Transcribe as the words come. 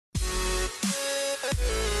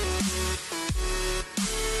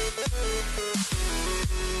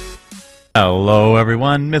Hello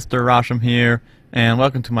everyone, Mr. Rosham here, and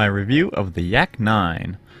welcome to my review of the YAK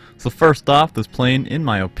 9. So first off, this plane, in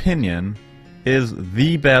my opinion, is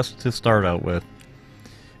the best to start out with.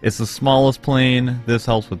 It's the smallest plane, this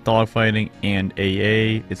helps with dogfighting and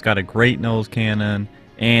AA, it's got a great nose cannon,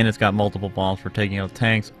 and it's got multiple bombs for taking out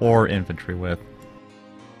tanks or infantry with.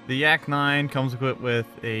 The YAK 9 comes equipped with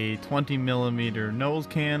a 20mm nose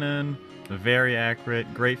cannon, very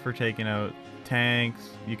accurate, great for taking out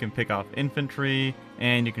tanks, you can pick off infantry,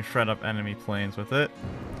 and you can shred up enemy planes with it.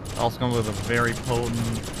 Also comes with a very potent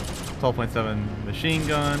 12.7 machine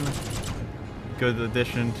gun. Good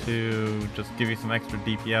addition to just give you some extra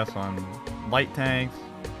DPS on light tanks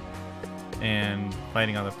and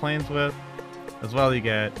fighting other planes with. As well, you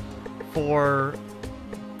get four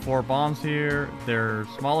bombs here. They're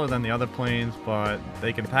smaller than the other planes, but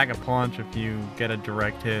they can pack a punch if you get a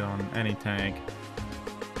direct hit on any tank.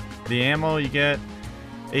 The ammo you get,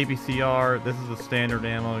 APCR, this is a standard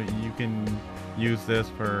ammo. You can use this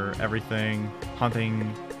for everything,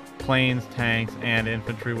 hunting planes, tanks, and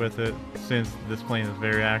infantry with it, since this plane is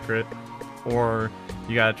very accurate. Or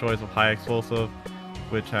you got a choice of high explosive,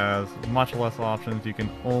 which has much less options. You can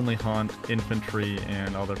only hunt infantry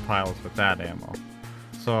and other pilots with that ammo.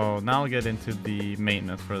 So now we'll get into the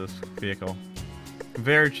maintenance for this vehicle.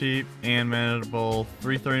 Very cheap and manageable,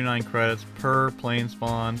 339 credits per plane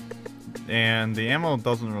spawn, and the ammo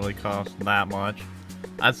doesn't really cost that much.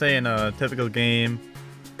 I'd say in a typical game,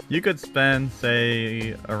 you could spend,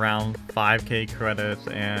 say, around 5k credits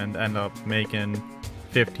and end up making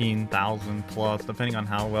 15,000 plus, depending on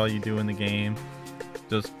how well you do in the game.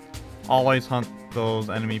 Just always hunt those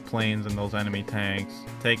enemy planes and those enemy tanks,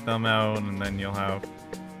 take them out, and then you'll have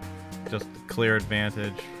just a clear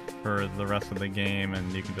advantage for the rest of the game,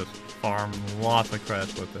 and you can just farm lots of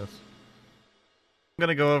credits with this. I'm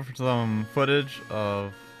gonna go over some footage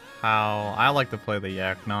of how I like to play the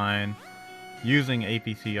YAK 9 using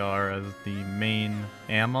APCR as the main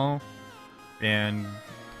ammo, and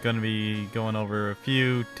gonna be going over a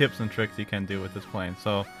few tips and tricks you can do with this plane,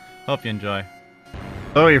 so hope you enjoy.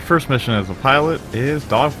 So your first mission as a pilot is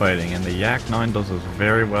dogfighting, and the YAK 9 does this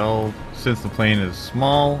very well since the plane is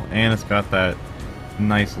small and it's got that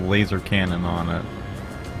nice laser cannon on it.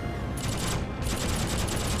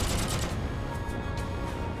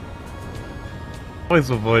 Always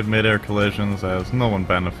avoid mid-air collisions as no one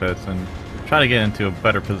benefits, and try to get into a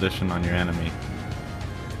better position on your enemy.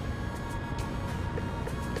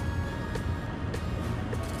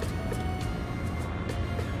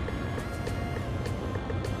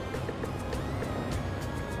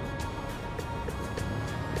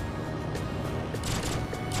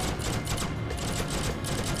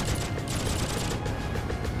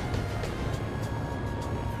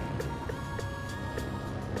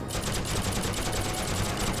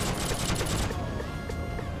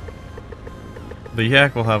 The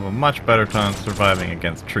YAK will have a much better time surviving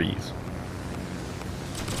against trees.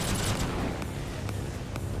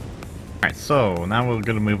 Alright, so now we're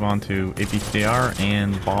going to move on to APCR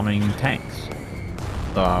and bombing tanks.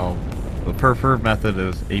 So the preferred method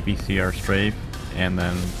is APCR strafe, and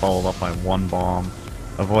then followed up by one bomb.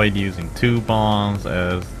 Avoid using two bombs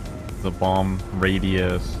as the bomb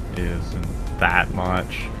radius isn't that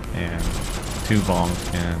much, and two bombs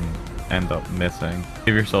can end up missing.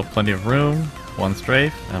 Give yourself plenty of room, one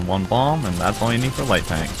strafe and one bomb, and that's all you need for light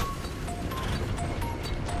tanks.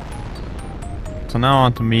 So now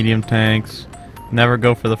on to medium tanks. Never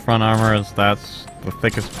go for the front armor as that's the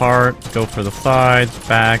thickest part. Go for the sides,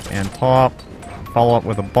 back, and top. Follow up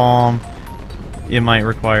with a bomb. It might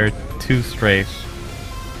require two strafes.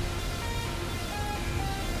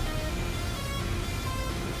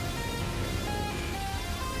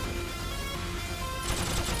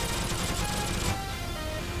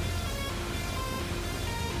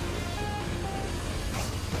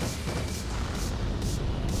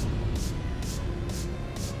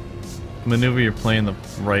 Maneuver your plane the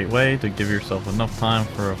right way to give yourself enough time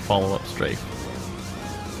for a follow-up strafe.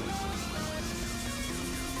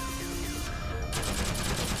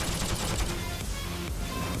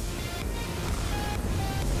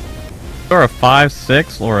 If you're a 5,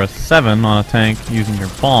 6, or a 7 on a tank using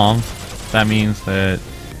your bombs, that means that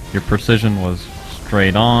your precision was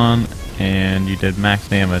straight on and you did max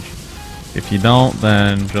damage. If you don't,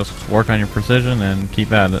 then just work on your precision and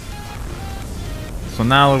keep at it. So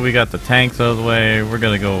now that we got the tanks out of the way, we're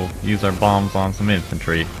gonna go use our bombs on some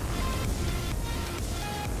infantry. If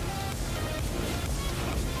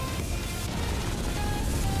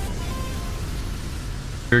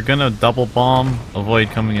you're gonna double bomb, avoid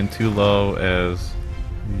coming in too low as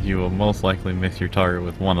you will most likely miss your target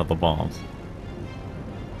with one of the bombs.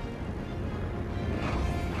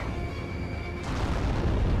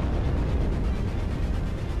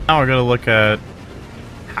 Now we're going to look at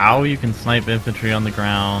how you can snipe infantry on the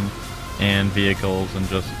ground and vehicles and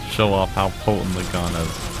just show off how potent the gun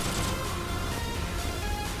is.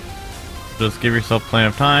 Just give yourself plenty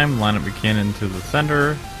of time, line up your cannon into the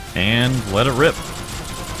center, and let it rip.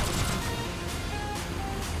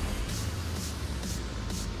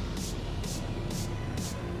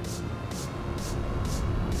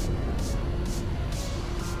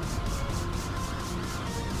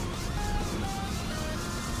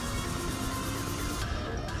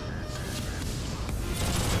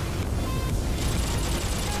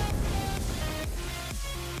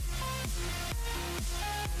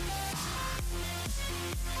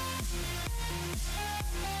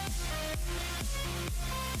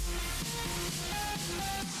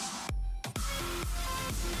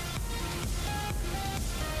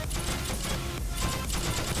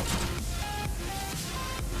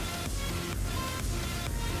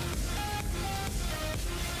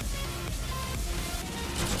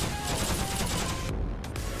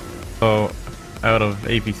 So, out of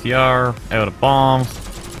APCR, out of bombs,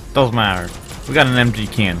 doesn't matter. We got an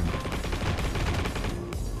MG cannon.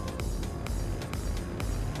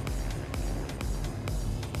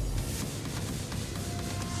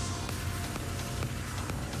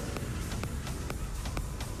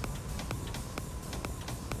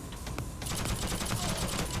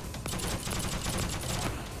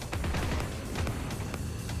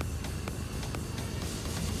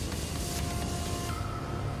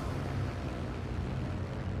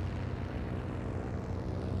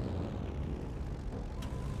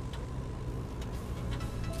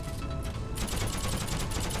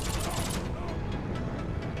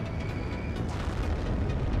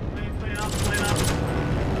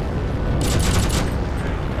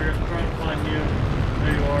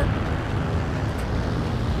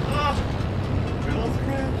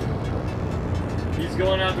 He's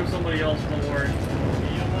going after somebody else, don't worry.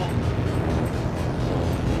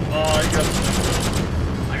 Oh,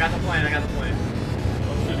 I got the plane, I got the plane.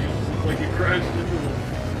 Oh shit, he almost looked like he crashed into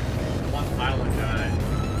one pilot guy.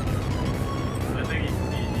 I think he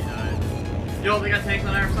died. Yo, they got tanks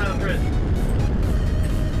on our side of the bridge.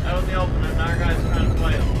 Out in the open, and our guy's trying to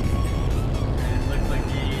fight him. And it looks like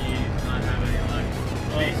he's not having any luck.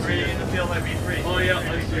 B3 in the field by B3. Oh yeah,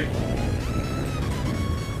 I see.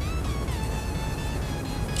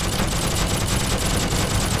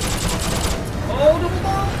 Oh, double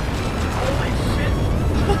bomb! Holy shit!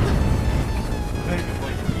 It's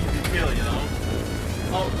like an easy kill, you know?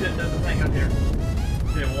 Oh shit, there's a tank up here.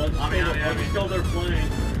 Okay, well, I just killed their plane. I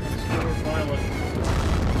just killed their pilot.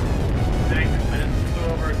 Tank, I just flew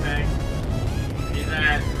over a tank. He's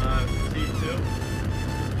at, C2.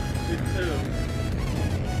 C2.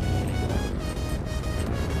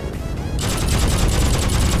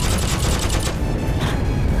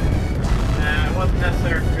 It wasn't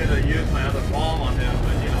necessary for me to use my other bomb on him,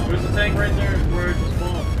 but you know. There's a tank right there where it just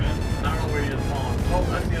bombed, man. I don't know where you just bombed. Oh,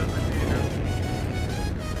 I see it. I see it now.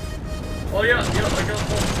 Oh, yeah, I got a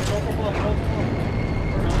bomb.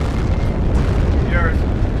 Yours.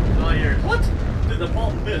 Not yours. What? Did the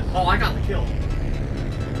bomb miss? Oh, I got the kill.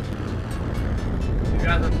 These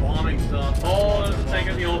guys are bombing stuff. Oh, there's a tank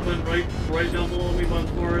in the open, right down below me by the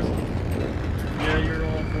forest. Yeah, you're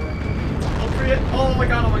all for it. Don't free it. Oh, I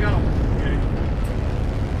got him, I got him.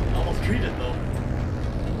 Treated though.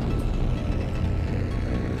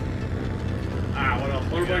 Ah, what else?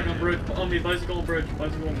 Motorbike on bridge. On me, bicycle on bridge.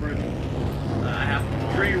 Bicycle on bridge. I have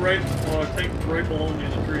a tree right. Tank right below me in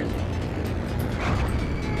the tree.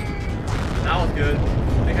 That was good. I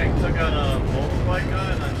think I took out a motorbike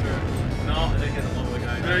guy. I'm not sure. No, I didn't get a motorbike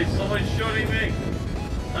guy. Hey, somebody's shooting me.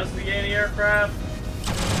 That's the anti-aircraft.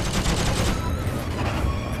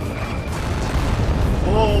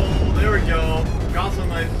 Oh, there we go. Got some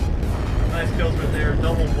nice kills right there.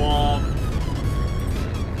 Double bomb.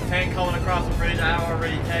 Tank coming across the bridge. I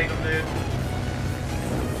already tagged him, dude.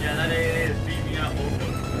 Yeah, that AA is beating me up.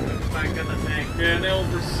 Let's back at the tank. Yeah, nailed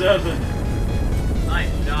for 7. Nice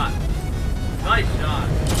shot. Nice shot.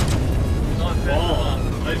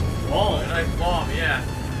 Bomb. Nice bomb. Nice bomb, yeah.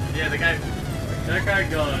 Yeah, the guy. That guy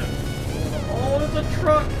got it. Oh, there's a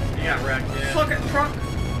truck. He got wrecked, yeah. Suck it, truck.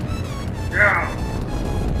 Yeah.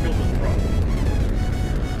 Killed the truck.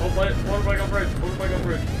 Oh, motorbike on bridge, motorbike on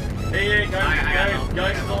bridge. AA,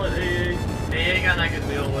 guys still at AA. AA got I can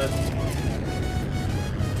deal with.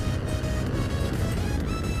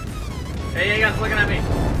 AA guy's looking at me.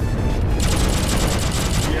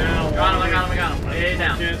 Yeah, I got him. AA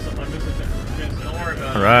down. I missed a chance. Don't worry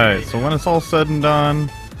about it. Alright, so when it's all said and done,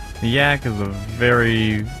 the YAK is a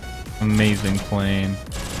very amazing plane.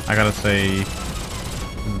 I gotta say,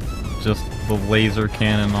 just the laser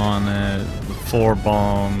cannon on it, the 4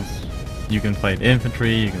 bombs. You can fight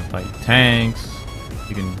infantry, you can fight tanks,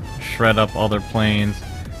 you can shred up other planes.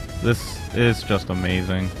 This is just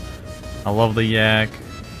amazing. I love the YAK.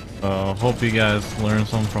 Hope you guys learned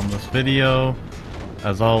some from this video.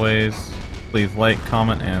 As always, please like,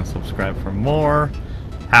 comment, and subscribe for more.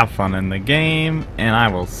 Have fun in the game, and I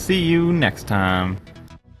will see you next time.